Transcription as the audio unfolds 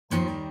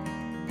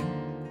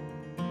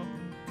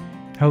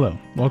Hello,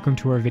 welcome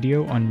to our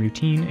video on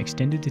routine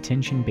extended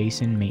detention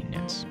basin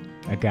maintenance,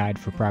 a guide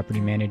for property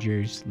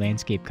managers,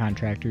 landscape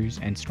contractors,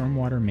 and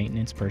stormwater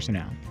maintenance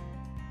personnel.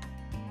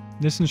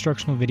 This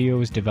instructional video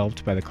was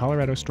developed by the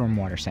Colorado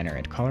Stormwater Center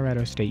at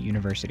Colorado State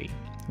University,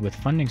 with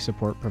funding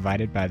support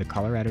provided by the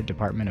Colorado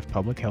Department of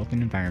Public Health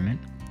and Environment,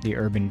 the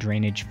Urban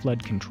Drainage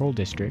Flood Control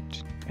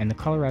District, and the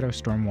Colorado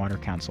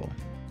Stormwater Council.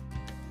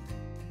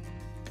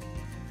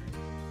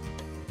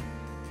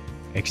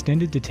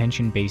 Extended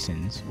Detention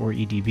Basins, or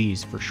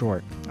EDBs for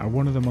short, are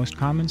one of the most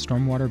common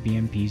stormwater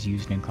BMPs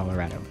used in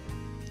Colorado.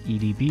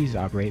 EDBs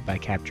operate by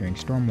capturing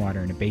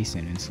stormwater in a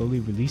basin and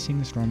slowly releasing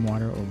the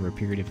stormwater over a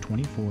period of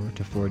 24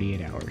 to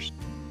 48 hours.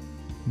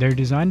 They're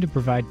designed to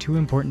provide two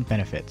important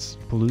benefits: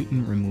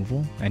 pollutant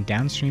removal and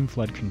downstream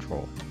flood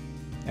control.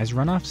 As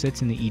runoff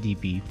sits in the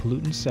EDB,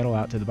 pollutants settle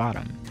out to the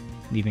bottom,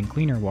 leaving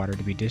cleaner water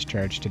to be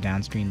discharged to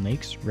downstream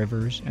lakes,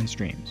 rivers, and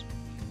streams.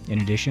 In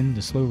addition,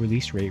 the slow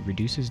release rate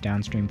reduces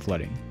downstream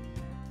flooding.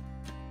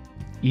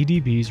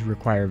 EDBs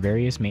require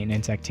various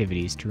maintenance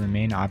activities to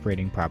remain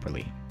operating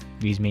properly.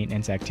 These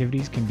maintenance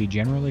activities can be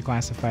generally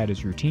classified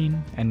as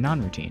routine and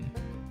non-routine.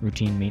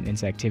 Routine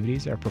maintenance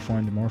activities are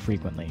performed more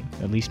frequently,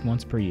 at least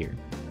once per year.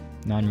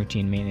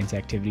 Non-routine maintenance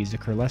activities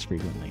occur less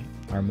frequently,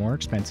 are more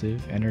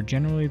expensive, and are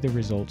generally the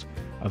result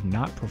of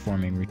not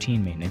performing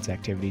routine maintenance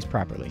activities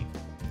properly.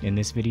 In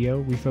this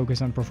video, we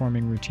focus on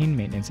performing routine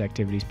maintenance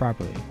activities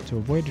properly to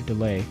avoid or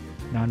delay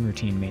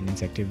non-routine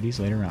maintenance activities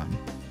later on.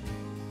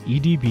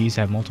 EDBs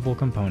have multiple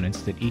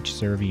components that each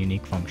serve a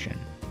unique function.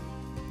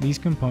 These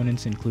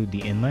components include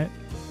the inlet,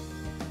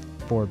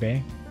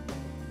 forebay,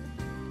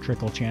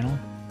 trickle channel,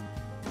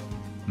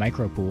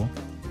 micropool,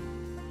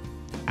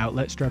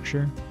 outlet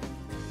structure,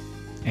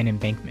 and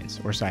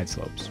embankments or side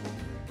slopes.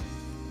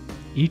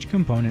 Each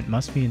component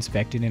must be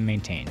inspected and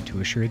maintained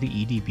to assure the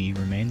EDB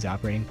remains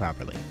operating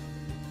properly.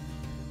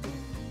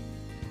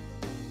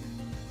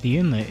 The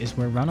inlet is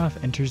where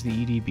runoff enters the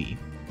EDB.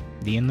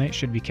 The inlet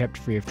should be kept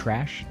free of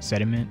trash,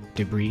 sediment,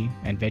 debris,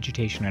 and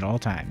vegetation at all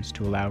times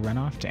to allow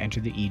runoff to enter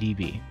the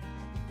EDB.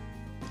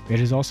 It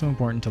is also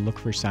important to look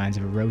for signs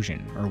of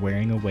erosion or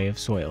wearing away of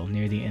soil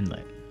near the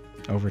inlet.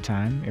 Over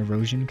time,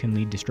 erosion can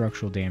lead to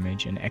structural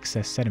damage and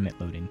excess sediment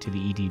loading to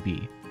the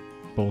EDB,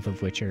 both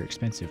of which are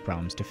expensive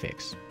problems to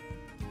fix.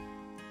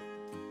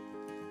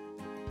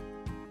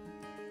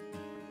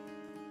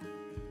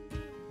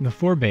 The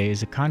forebay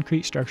is a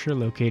concrete structure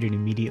located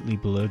immediately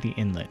below the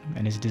inlet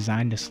and is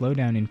designed to slow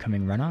down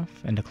incoming runoff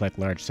and to collect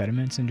large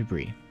sediments and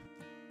debris.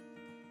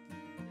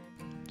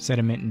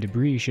 Sediment and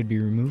debris should be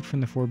removed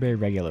from the forebay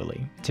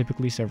regularly,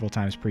 typically several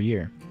times per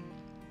year.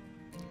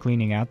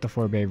 Cleaning out the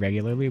forebay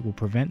regularly will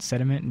prevent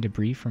sediment and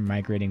debris from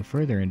migrating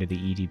further into the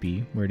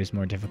EDB, where it is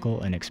more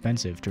difficult and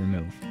expensive to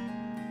remove.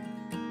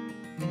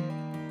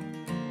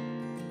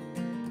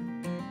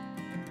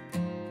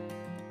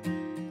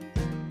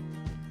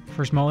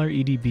 For smaller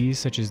EDBs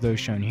such as those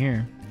shown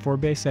here,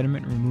 forebay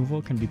sediment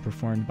removal can be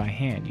performed by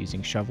hand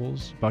using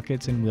shovels,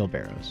 buckets, and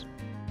wheelbarrows.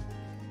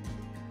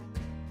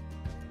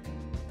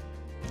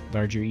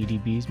 Larger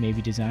EDBs may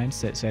be designed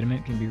so that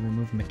sediment can be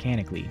removed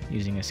mechanically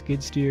using a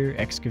skid steer,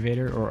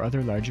 excavator, or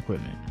other large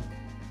equipment.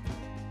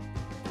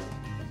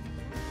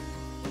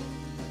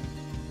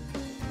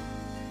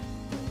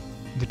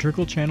 The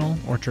trickle channel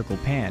or trickle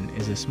pan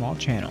is a small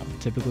channel,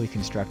 typically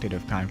constructed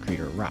of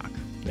concrete or rock,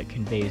 that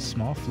conveys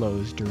small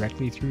flows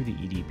directly through the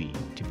EDB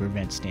to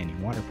prevent standing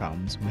water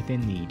problems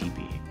within the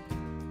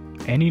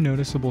EDB. Any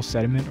noticeable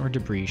sediment or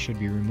debris should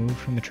be removed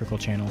from the trickle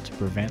channel to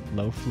prevent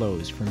low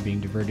flows from being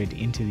diverted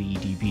into the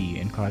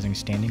EDB and causing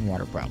standing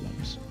water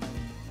problems.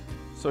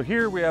 So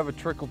here we have a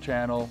trickle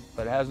channel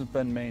that hasn't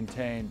been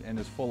maintained and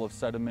is full of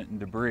sediment and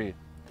debris.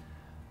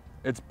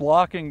 It's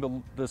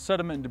blocking the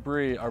sediment and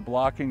debris are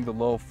blocking the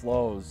low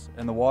flows,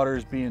 and the water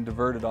is being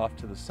diverted off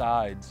to the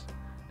sides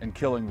and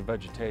killing the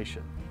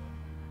vegetation.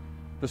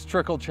 This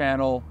trickle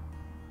channel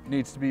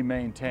needs to be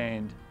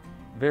maintained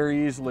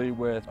very easily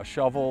with a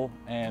shovel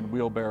and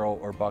wheelbarrow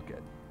or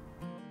bucket.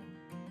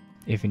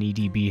 If an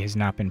EDB has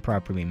not been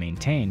properly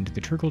maintained,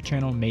 the trickle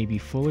channel may be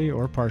fully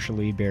or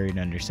partially buried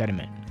under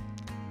sediment.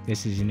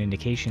 This is an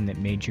indication that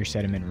major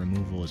sediment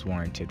removal is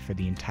warranted for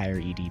the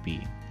entire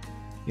EDB.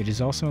 It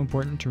is also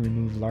important to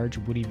remove large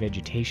woody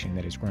vegetation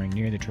that is growing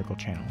near the trickle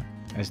channel,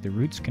 as the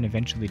roots can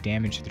eventually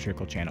damage the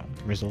trickle channel,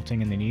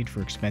 resulting in the need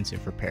for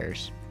expensive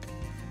repairs.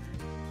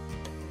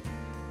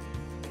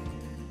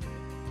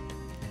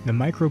 The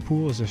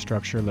micropool is a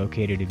structure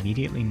located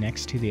immediately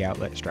next to the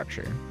outlet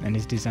structure and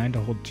is designed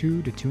to hold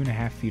 2 to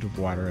 2.5 feet of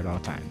water at all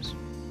times.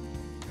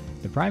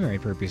 The primary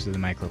purpose of the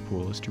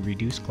micropool is to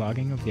reduce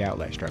clogging of the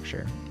outlet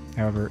structure.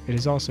 However, it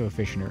is also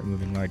efficient at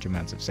removing large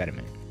amounts of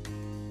sediment.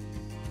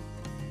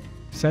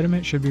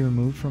 Sediment should be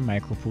removed from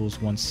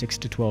micropools once 6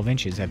 to 12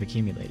 inches have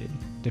accumulated.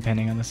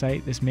 Depending on the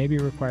site, this may be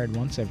required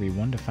once every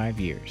 1 to 5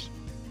 years.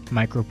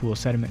 Micropool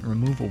sediment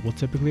removal will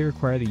typically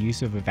require the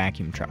use of a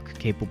vacuum truck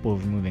capable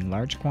of removing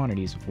large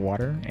quantities of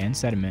water and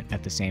sediment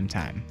at the same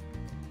time.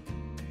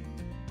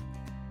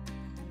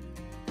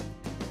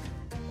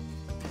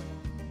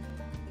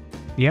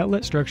 The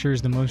outlet structure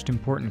is the most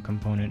important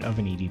component of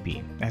an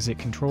EDB, as it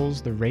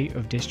controls the rate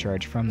of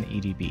discharge from the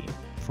EDB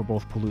for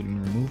both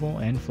pollutant removal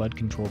and flood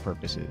control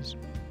purposes.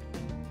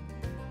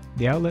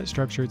 The outlet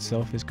structure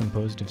itself is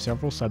composed of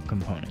several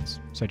subcomponents,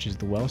 such as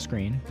the well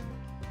screen,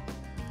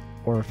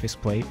 orifice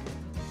plate,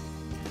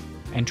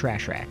 and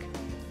trash rack.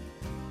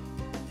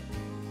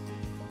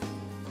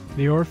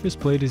 The orifice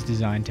plate is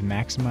designed to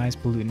maximize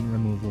pollutant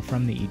removal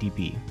from the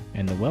EDB,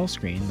 and the well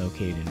screen,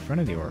 located in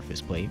front of the orifice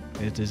plate,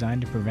 is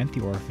designed to prevent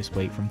the orifice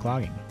plate from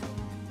clogging.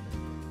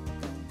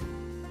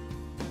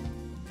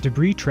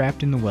 Debris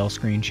trapped in the well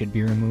screen should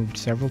be removed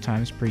several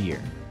times per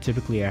year,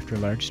 typically after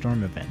large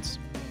storm events.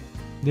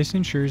 This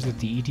ensures that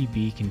the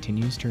EDB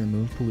continues to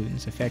remove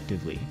pollutants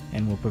effectively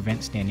and will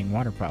prevent standing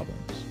water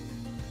problems.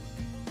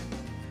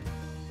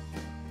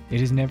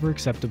 It is never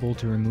acceptable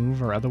to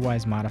remove or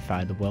otherwise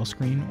modify the well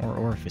screen or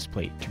orifice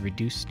plate to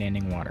reduce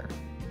standing water.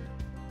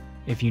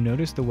 If you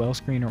notice the well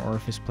screen or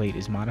orifice plate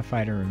is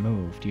modified or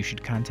removed, you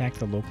should contact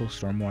the local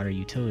stormwater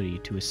utility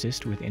to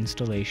assist with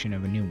installation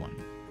of a new one.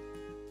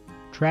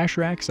 Trash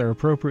racks are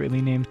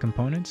appropriately named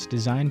components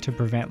designed to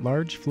prevent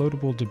large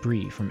floatable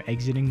debris from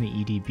exiting the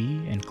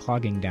EDB and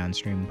clogging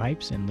downstream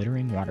pipes and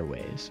littering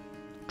waterways.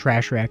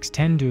 Trash racks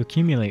tend to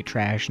accumulate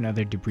trash and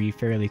other debris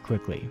fairly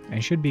quickly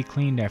and should be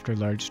cleaned after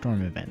large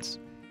storm events.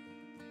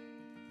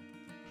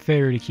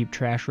 Failure to keep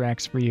trash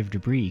racks free of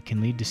debris can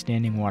lead to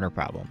standing water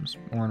problems,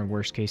 or in a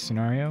worst-case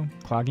scenario,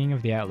 clogging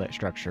of the outlet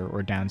structure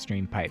or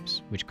downstream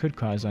pipes, which could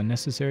cause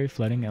unnecessary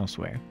flooding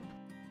elsewhere.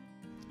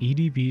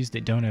 EDBs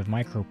that don't have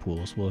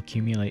micropools will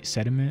accumulate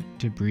sediment,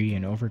 debris,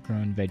 and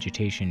overgrown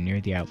vegetation near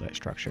the outlet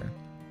structure.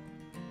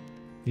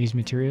 These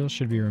materials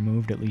should be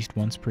removed at least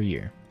once per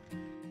year.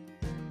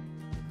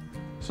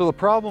 So the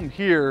problem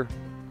here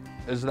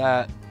is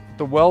that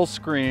the well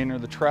screen or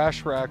the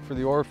trash rack for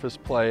the orifice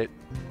plate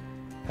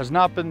has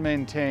not been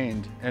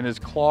maintained and is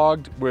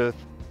clogged with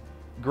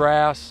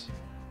grass,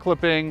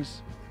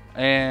 clippings,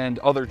 and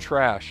other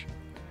trash.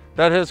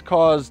 That has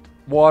caused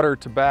water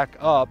to back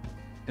up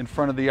in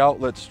front of the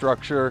outlet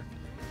structure,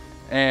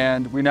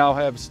 and we now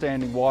have a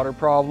standing water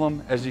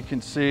problem, as you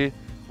can see,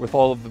 with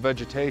all of the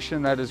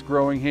vegetation that is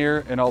growing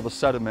here and all the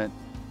sediment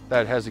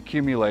that has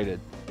accumulated.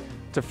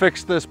 To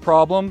fix this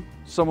problem,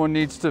 someone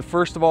needs to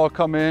first of all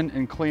come in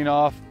and clean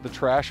off the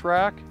trash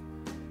rack,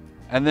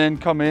 and then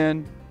come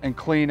in and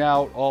clean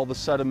out all the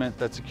sediment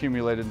that's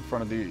accumulated in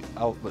front of the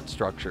outlet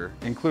structure,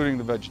 including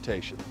the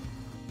vegetation.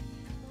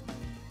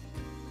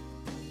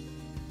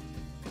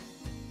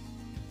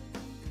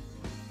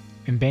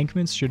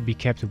 Embankments should be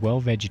kept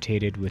well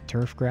vegetated with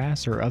turf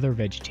grass or other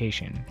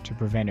vegetation to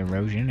prevent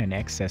erosion and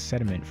excess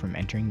sediment from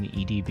entering the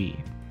EDB.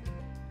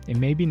 It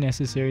may be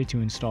necessary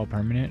to install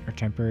permanent or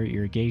temporary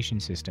irrigation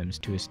systems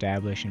to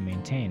establish and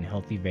maintain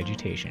healthy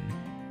vegetation.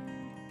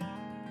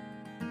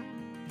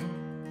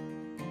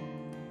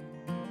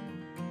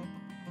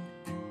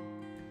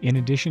 In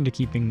addition to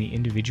keeping the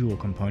individual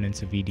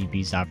components of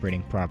EDBs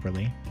operating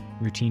properly,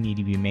 routine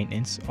EDB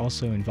maintenance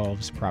also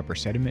involves proper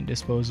sediment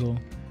disposal,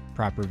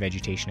 proper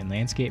vegetation and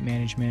landscape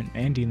management,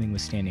 and dealing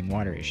with standing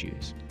water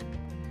issues.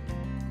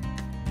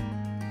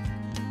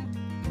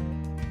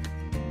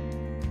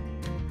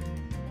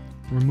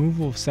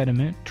 Removal of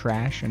sediment,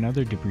 trash, and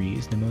other debris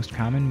is the most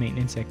common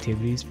maintenance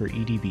activities for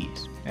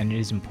EDBs, and it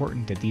is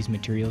important that these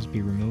materials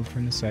be removed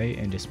from the site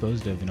and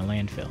disposed of in a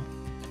landfill.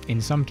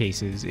 In some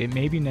cases, it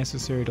may be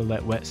necessary to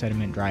let wet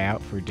sediment dry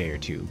out for a day or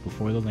two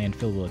before the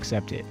landfill will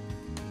accept it.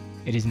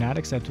 It is not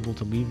acceptable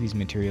to leave these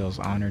materials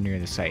on or near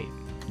the site,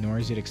 nor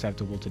is it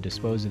acceptable to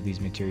dispose of these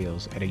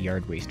materials at a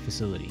yard waste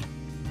facility.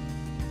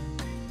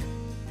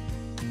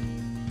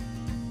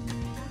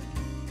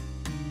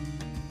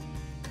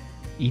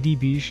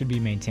 EDBs should be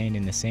maintained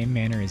in the same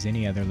manner as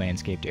any other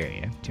landscaped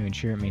area to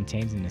ensure it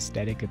maintains an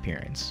aesthetic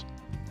appearance.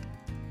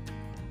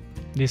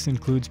 This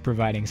includes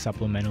providing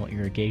supplemental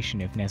irrigation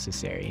if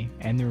necessary,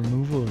 and the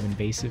removal of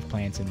invasive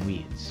plants and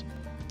weeds.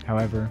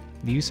 However,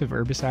 the use of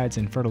herbicides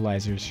and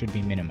fertilizers should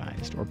be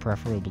minimized, or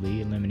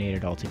preferably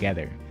eliminated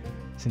altogether,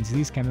 since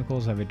these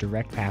chemicals have a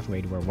direct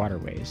pathway to our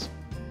waterways.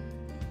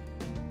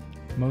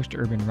 Most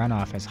urban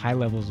runoff has high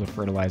levels of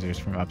fertilizers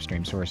from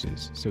upstream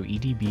sources, so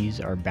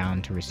EDBs are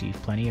bound to receive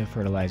plenty of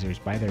fertilizers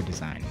by their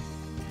design.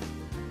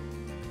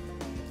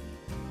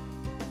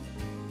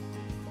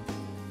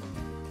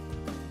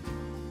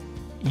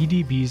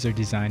 EDBs are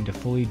designed to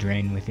fully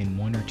drain within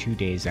 1 or 2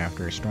 days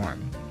after a storm.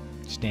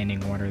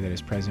 Standing water that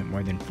is present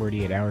more than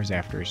 48 hours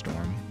after a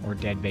storm, or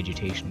dead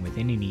vegetation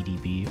within an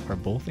EDB are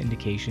both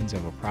indications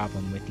of a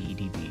problem with the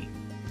EDB.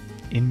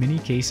 In many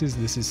cases,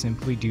 this is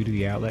simply due to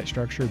the outlet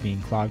structure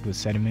being clogged with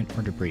sediment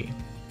or debris.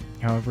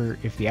 However,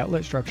 if the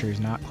outlet structure is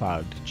not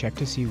clogged, check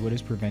to see what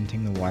is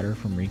preventing the water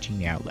from reaching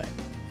the outlet.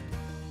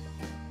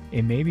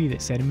 It may be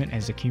that sediment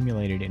has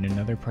accumulated in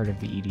another part of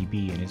the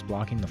EDB and is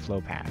blocking the flow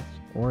path,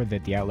 or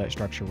that the outlet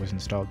structure was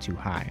installed too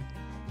high.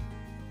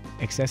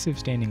 Excessive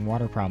standing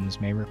water problems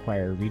may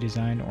require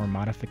redesign or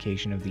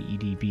modification of the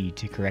EDB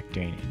to correct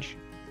drainage.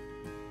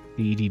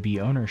 The EDB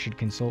owner should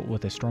consult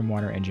with a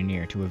stormwater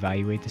engineer to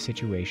evaluate the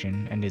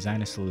situation and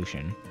design a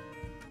solution.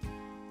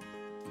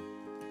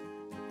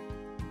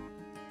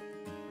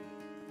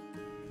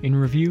 In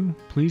review,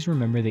 please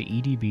remember that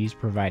EDBs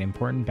provide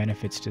important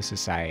benefits to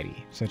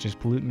society, such as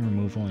pollutant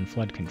removal and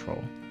flood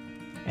control,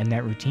 and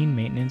that routine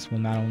maintenance will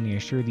not only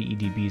assure the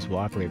EDBs will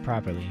operate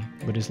properly,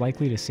 but is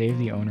likely to save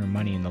the owner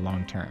money in the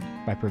long term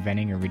by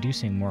preventing or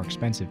reducing more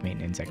expensive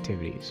maintenance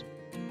activities.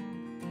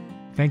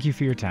 Thank you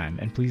for your time,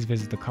 and please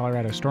visit the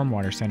Colorado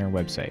Stormwater Center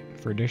website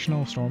for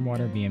additional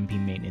stormwater BMP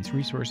maintenance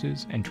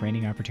resources and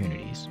training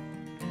opportunities.